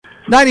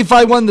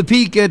95.1 The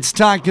Peak, it's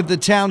Talk of the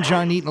Town.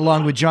 John Eaton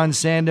along with John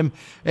Sandham.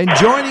 And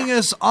joining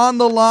us on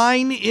the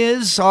line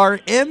is our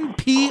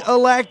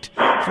MP-elect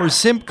for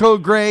Simcoe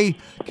Grey,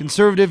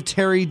 Conservative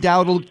Terry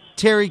Dowdall.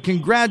 Terry,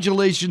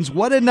 congratulations.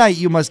 What a night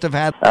you must have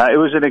had. It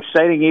was an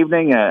exciting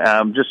evening.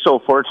 I'm just so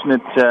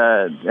fortunate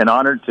and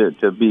honored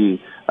to be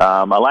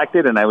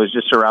elected, and I was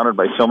just surrounded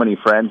by so many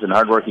friends and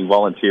hardworking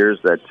volunteers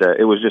that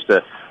it was just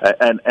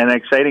an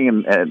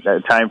exciting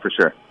time for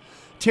sure.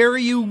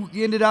 Terry, you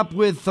ended up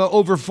with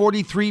over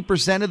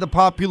 43% of the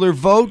popular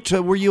vote.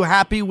 Were you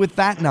happy with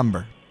that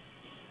number?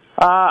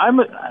 I'm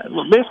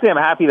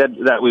happy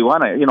that we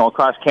won.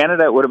 Across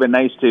Canada, it would have been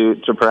nice to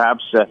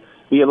perhaps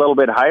be a little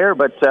bit higher,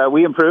 but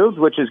we improved,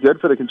 which is good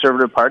for the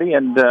Conservative Party,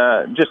 and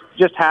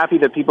just happy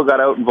that people got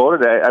out and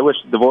voted. I wish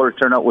the voter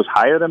turnout was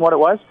higher than what it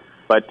was,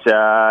 but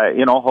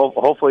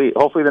hopefully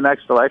the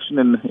next election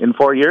in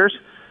 4 years,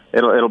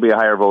 it'll be a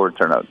higher voter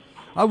turnout.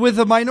 With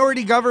a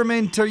minority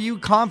government, are you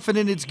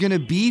confident it's going to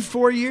be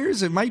 4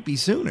 years? It might be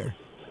sooner.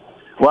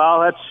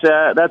 Well,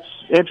 that's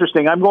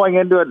interesting. I'm going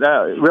into it.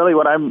 Really,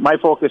 my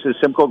focus is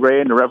Simcoe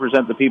Grey and to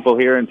represent the people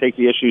here and take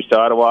the issues to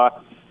Ottawa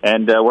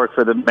and work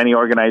for the many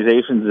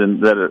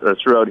organizations that are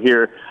throughout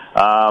here.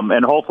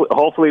 And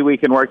hopefully we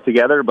can work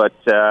together. But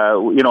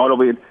it'll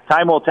be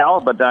time will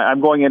tell. But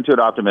I'm going into it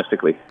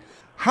optimistically.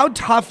 How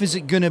tough is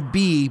it going to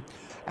be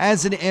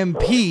as an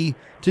MP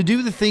to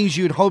do the things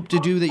you had hoped to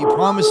do that you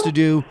promised to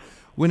do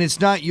when it's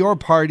not your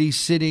party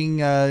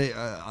sitting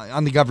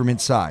on the government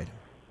side?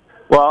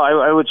 Well,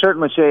 I would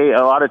certainly say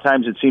a lot of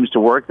times it seems to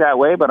work that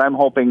way, but I'm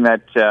hoping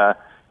that,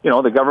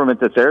 the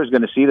government that's there is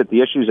going to see that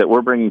the issues that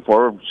we're bringing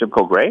forward for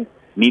Simcoe Grey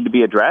need to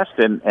be addressed,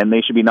 and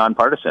they should be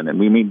nonpartisan. And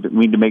we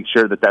need to make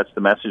sure that that's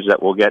the message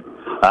that we'll get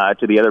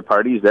to the other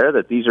parties there,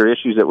 that these are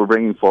issues that we're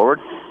bringing forward,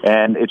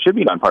 and it should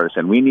be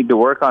nonpartisan. We need to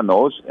work on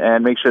those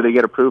and make sure they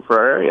get approved for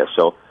our area.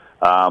 So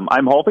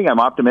I'm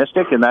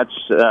optimistic, and that's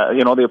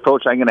the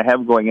approach I'm going to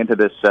have going into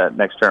this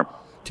next term.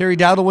 Terry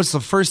Dowdall, what's the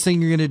first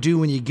thing you're going to do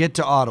when you get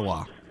to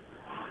Ottawa?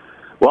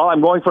 Well,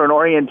 I'm going for an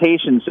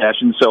orientation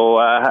session, so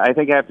I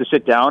think I have to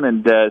sit down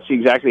and see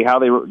exactly how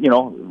they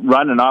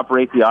run and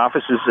operate the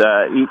offices,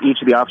 each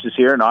of the offices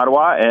here in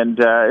Ottawa, and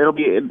it'll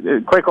be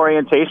a quick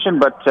orientation.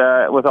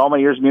 But with all my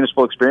years of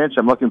municipal experience,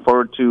 I'm looking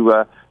forward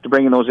to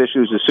bringing those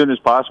issues as soon as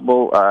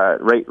possible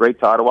right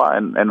to Ottawa,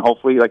 and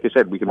hopefully, like I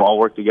said, we can all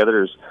work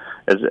together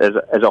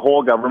as a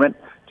whole government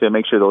to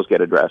make sure those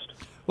get addressed.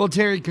 Well,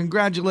 Terry,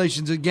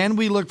 congratulations again.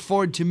 We look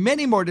forward to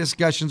many more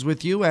discussions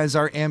with you as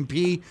our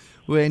MP,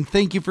 and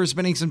thank you for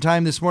spending some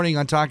time this morning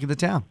on Talk of the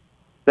Town.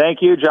 Thank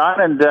you,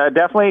 John, and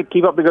definitely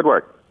keep up the good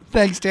work.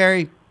 Thanks,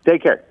 Terry.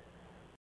 Take care.